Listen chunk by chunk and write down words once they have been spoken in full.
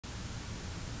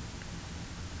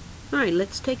Alright,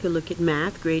 let's take a look at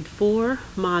Math, Grade 4,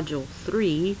 Module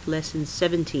 3, Lesson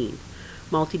 17,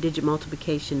 Multi-Digit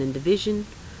Multiplication and Division,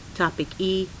 Topic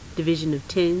E, Division of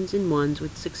tens and ones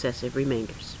with successive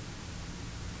remainders.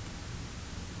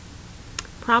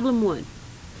 Problem 1.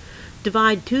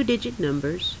 Divide two-digit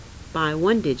numbers by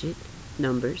one-digit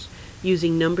numbers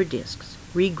using number discs,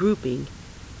 regrouping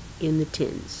in the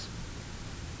tens.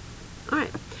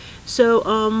 Alright,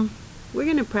 so we're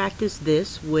going to practice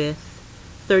this with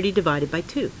 30 divided by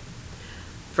 2.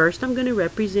 First, I'm going to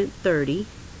represent 30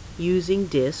 using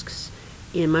discs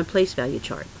in my place value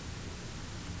chart.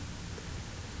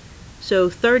 So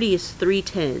 30 is 3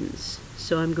 tens.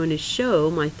 So I'm going to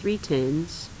show my 3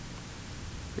 tens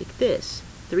like this.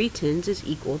 3 tens is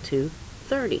equal to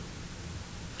 30.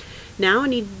 Now I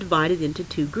need to divide it into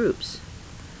two groups.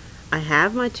 I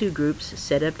have my two groups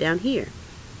set up down here.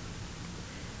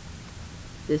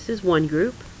 This is one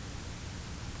group.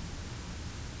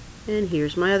 And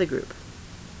here's my other group.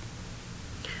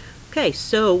 Okay,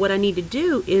 so what I need to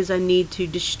do is I need to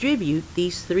distribute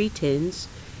these 3 tens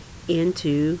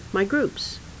into my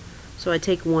groups. So I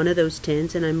take one of those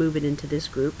tens and I move it into this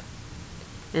group.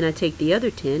 And I take the other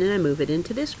 10 and I move it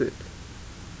into this group.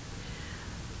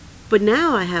 But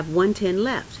now I have 1 10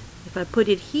 left. If I put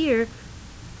it here,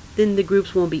 then the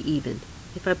groups won't be even.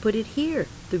 If I put it here,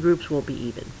 the groups won't be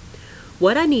even.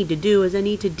 What I need to do is I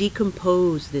need to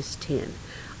decompose this 10.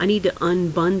 I need to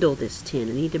unbundle this 10.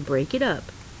 I need to break it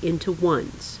up into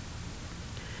ones.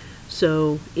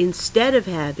 So instead of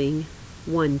having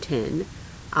 1 10,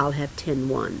 I'll have 10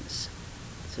 ones.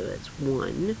 So that's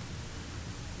 1,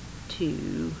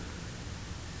 2,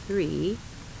 3,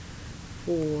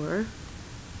 4,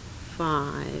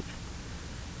 5,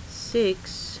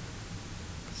 6,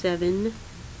 7,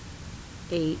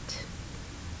 8,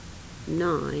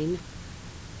 9,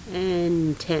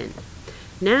 and 10.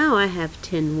 Now I have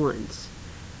 10 ones.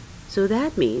 So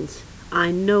that means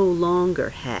I no longer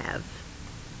have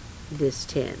this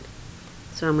 10.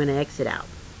 So I'm going to exit out.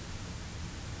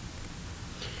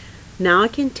 Now I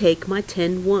can take my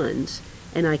 10 ones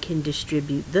and I can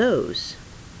distribute those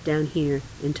down here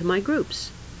into my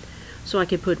groups. So I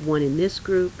can put one in this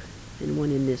group and one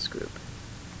in this group.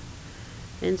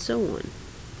 And so on.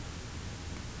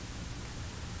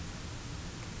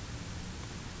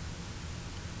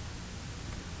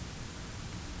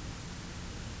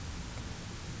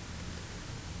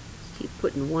 Keep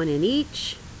putting one in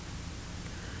each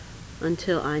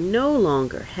until I no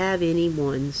longer have any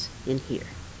ones in here.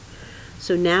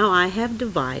 So now I have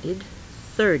divided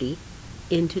 30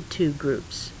 into two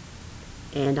groups.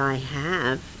 And I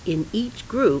have in each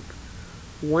group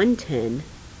 1 10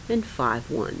 and 5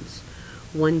 ones.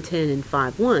 1 10 and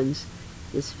 5 ones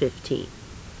is 15.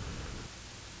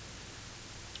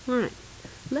 Alright,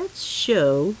 let's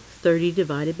show 30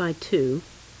 divided by 2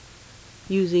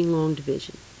 using long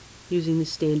division, using the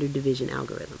standard division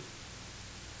algorithm.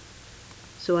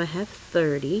 So I have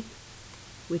 30,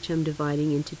 which I'm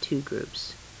dividing into two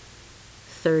groups.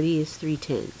 30 is 3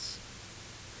 tens.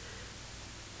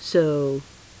 So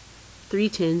 3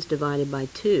 tens divided by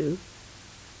 2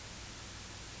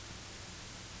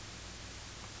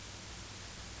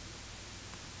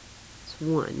 is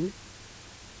 1,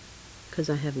 because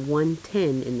I have 1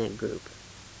 10 in that group.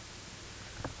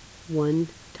 1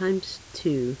 times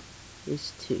 2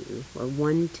 is 2, or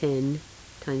 1 10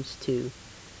 times 2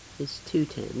 is 2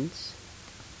 tens,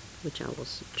 which I will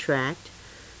subtract.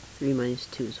 3 minus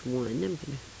 2 is 1. I'm going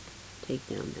to take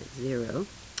down that 0.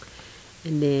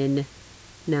 And then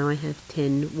now I have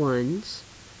 10 ones.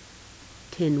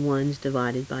 10 ones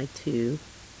divided by 2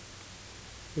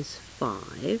 is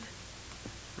 5.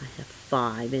 I have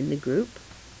 5 in the group.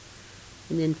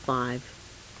 And then 5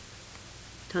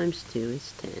 times 2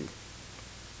 is 10.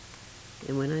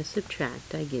 And when I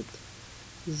subtract, I get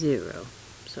 0.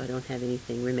 So I don't have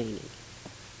anything remaining.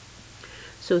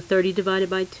 So 30 divided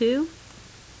by 2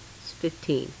 is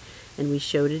 15. And we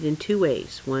showed it in two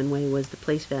ways. One way was the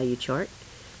place value chart,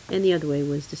 and the other way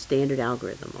was the standard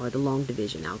algorithm, or the long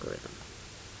division algorithm.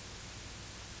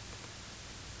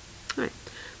 Alright,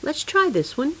 let's try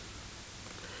this one.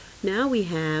 Now we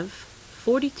have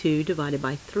 42 divided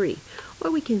by 3,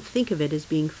 or we can think of it as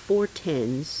being 4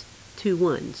 tens, 2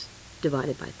 ones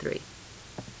divided by 3.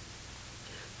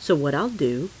 So what I'll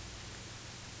do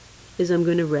is I'm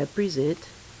going to represent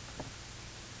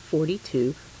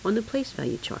 42 on the place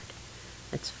value chart.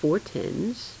 That's 4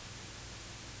 tens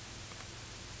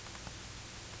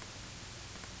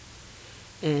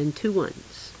and 2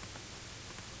 ones.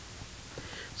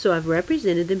 So I've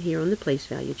represented them here on the place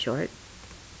value chart.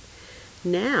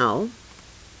 Now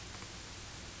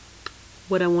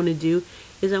what I want to do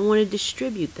is I want to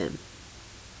distribute them.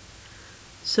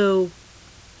 So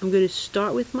I'm going to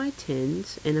start with my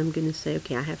tens, and I'm going to say,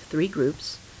 okay, I have 3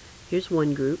 groups. Here's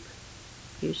 1 group,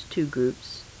 here's 2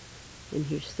 groups, and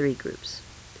here's 3 groups.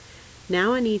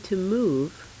 Now I need to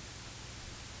move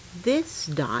this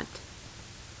dot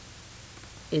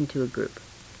into a group.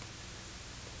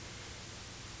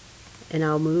 And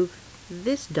I'll move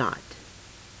this dot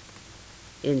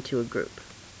into a group.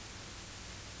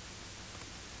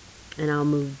 And I'll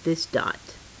move this dot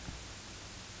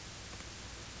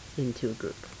into a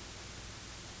group.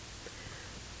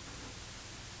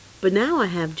 But now I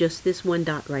have just this 1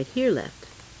 dot right here left.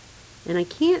 And I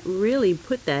can't really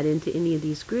put that into any of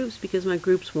these groups because my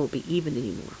groups won't be even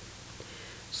anymore.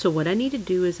 So what I need to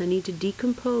do is I need to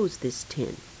decompose this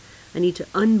 10. I need to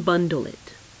unbundle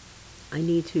it. I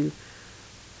need to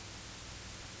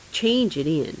change it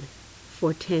in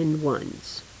for 10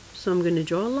 ones. So I'm going to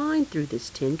draw a line through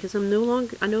this 10 because I no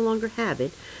longer have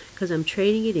it, because I'm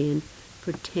trading it in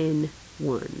for 10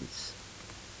 ones.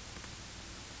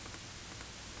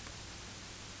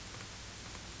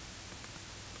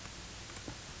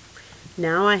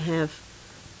 Now I have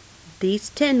these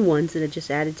 10 ones that I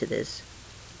just added to this,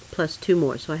 plus 2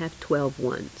 more, so I have 12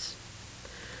 ones.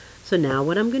 So now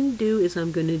what I'm going to do is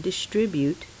I'm going to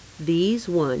distribute these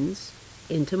ones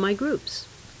into my groups.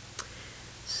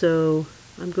 So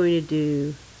I'm going to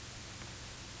do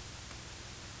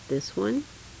this one,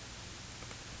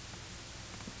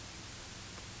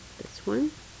 this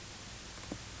one,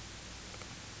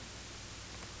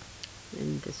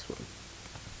 and this one.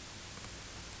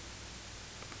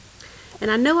 And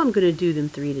I know I'm going to do them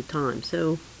 3 at a time,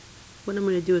 so what I'm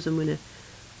going to do is I'm going to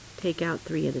take out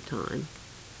 3 at a time,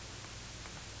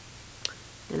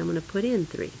 and I'm going to put in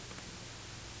 3.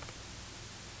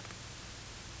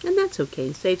 And that's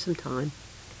okay, save some time.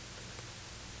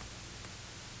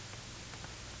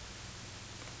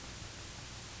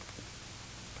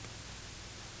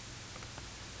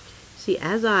 See,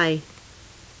 as I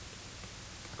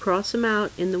cross them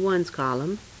out in the ones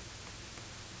column,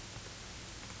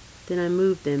 then I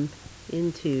move them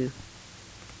into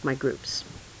my groups.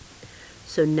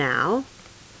 So now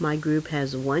my group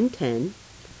has 1 10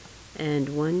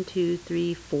 and 1, 2,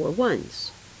 3, 4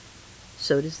 ones.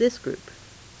 So does this group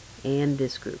and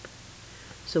this group.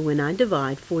 So when I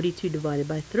divide 42 divided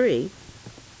by 3,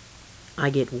 I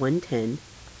get 1 10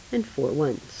 and 4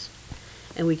 ones.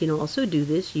 And we can also do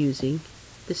this using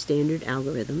the standard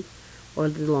algorithm or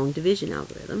the long division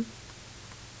algorithm.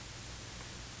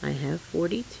 I have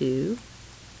 42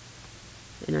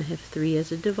 and I have 3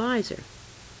 as a divisor.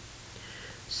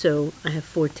 So I have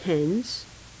 4 tens.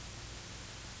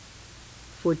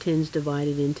 4 tens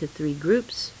divided into 3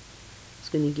 groups. It's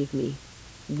going to give me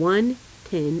 1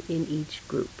 10 in each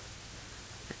group.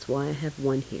 That's why I have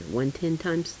 1 here. 1 10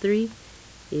 times 3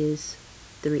 is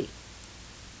 3.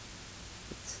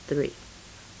 It's 3.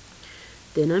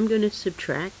 Then I'm going to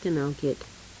subtract and I'll get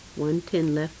 1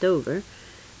 10 left over.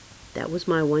 That was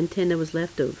my 1 10 that was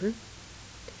left over.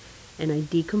 And I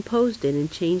decomposed it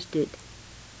and changed it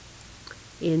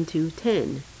into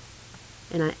 10.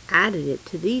 And I added it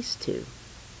to these 2,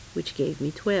 which gave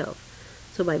me 12.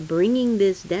 So by bringing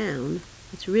this down,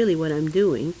 it's really what I'm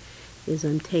doing is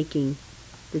I'm taking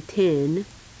the 10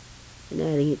 and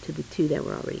adding it to the 2 that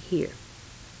were already here.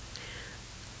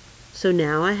 So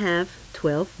now I have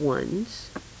 12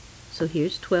 ones. So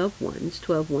here's 12 ones.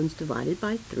 12 ones divided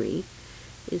by 3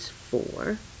 is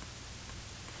 4.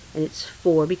 And it's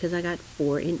 4 because I got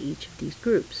 4 in each of these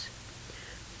groups.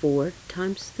 4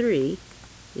 times 3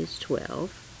 is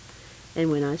 12.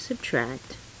 And when I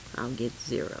subtract, I'll get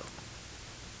 0.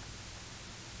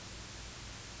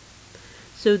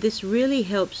 So this really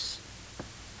helps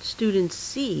students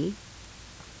see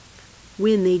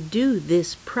when they do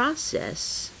this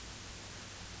process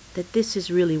that this is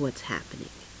really what's happening.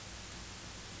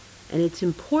 And it's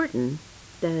important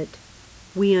that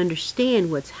we understand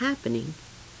what's happening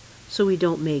so we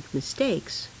don't make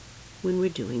mistakes when we're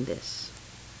doing this.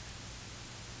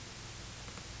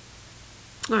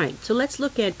 Alright, so let's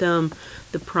look at the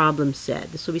problem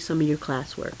set. This will be some of your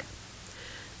classwork.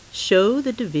 Show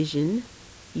the division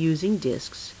using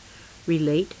discs.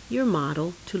 Relate your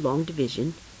model to long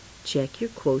division. Check your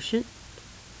quotient,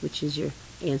 which is your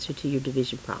answer to your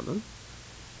division problem,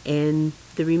 and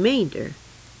the remainder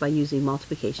by using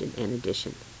multiplication and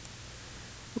addition.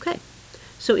 Okay,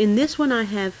 so in this one I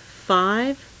have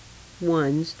 5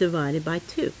 ones divided by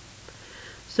 2.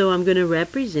 So I'm going to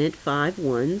represent 5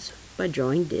 ones by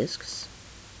drawing discs.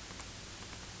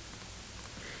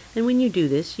 And when you do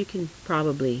this, you can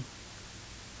probably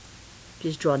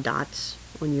just draw dots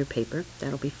on your paper.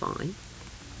 That'll be fine.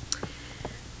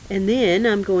 And then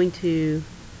I'm going to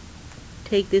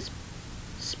take this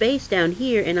space down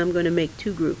here and I'm going to make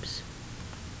two groups.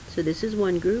 So this is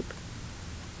one group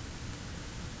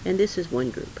and this is one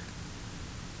group.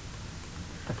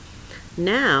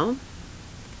 Now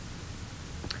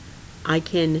I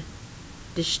can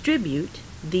distribute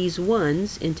these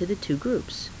ones into the two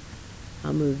groups.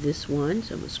 I'll move this one,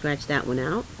 so I'm going to scratch that one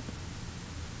out.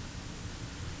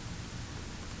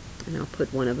 And I'll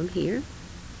put one of them here.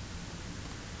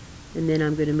 And then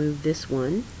I'm going to move this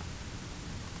one.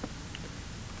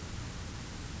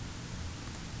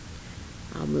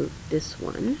 I'll move this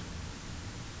one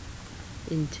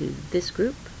into this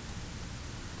group.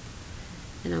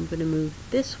 And I'm going to move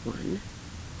this one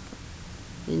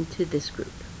into this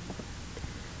group.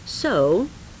 So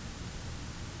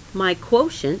my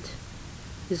quotient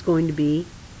is going to be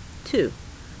 2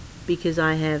 because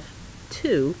I have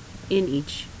 2 in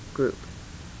each group.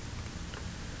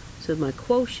 So my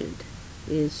quotient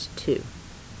is 2.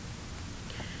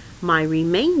 My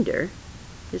remainder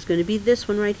is going to be this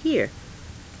one right here.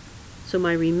 So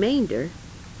my remainder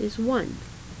is 1.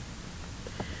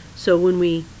 So when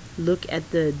we look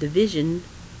at the division,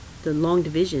 the long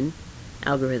division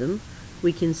algorithm,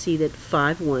 we can see that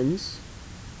 5 ones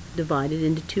divided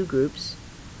into two groups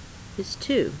is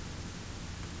 2.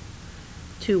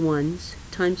 2 ones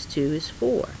times 2 is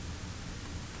 4.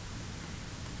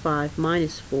 5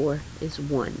 minus 4 is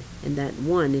 1, and that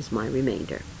 1 is my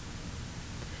remainder.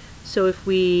 So if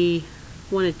we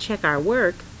want to check our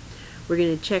work, we're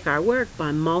going to check our work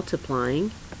by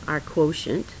multiplying our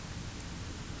quotient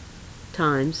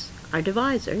times our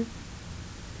divisor,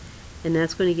 and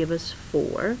that's going to give us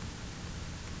 4.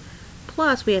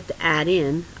 Plus we have to add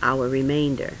in our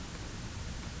remainder,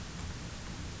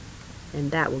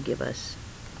 and that will give us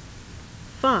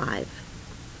 5,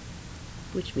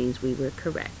 which means we were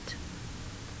correct.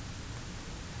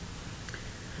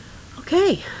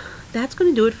 Okay, that's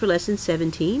going to do it for lesson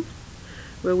 17,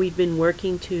 where we've been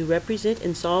working to represent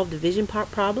and solve division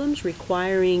problems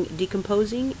requiring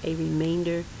decomposing a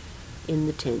remainder in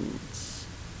the tens.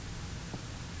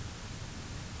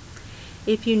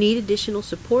 If you need additional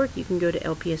support, you can go to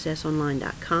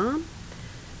lpssonline.com,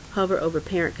 hover over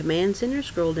Parent Command Center,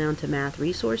 scroll down to Math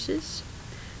Resources,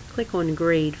 click on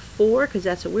Grade 4 because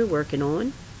that's what we're working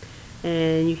on,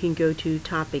 and you can go to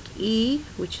Topic E,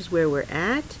 which is where we're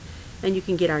at, and you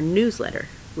can get our newsletter,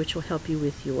 which will help you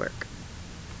with your work.